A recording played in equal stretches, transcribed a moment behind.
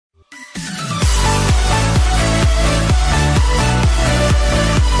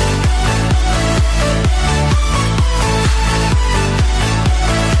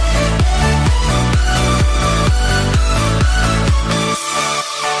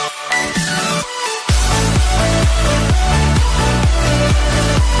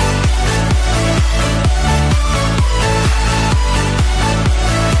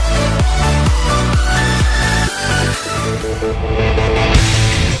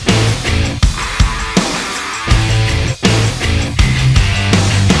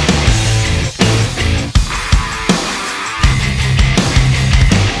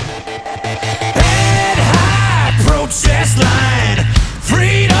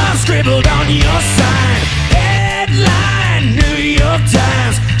scribbled on your sign. Headline, New York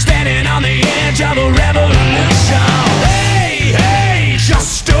Times, standing on the edge of a revolution. Hey, hey,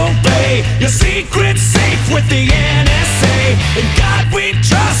 just obey your secret safe with the NSA. In God we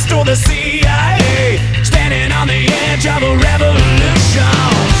trust, or the CIA.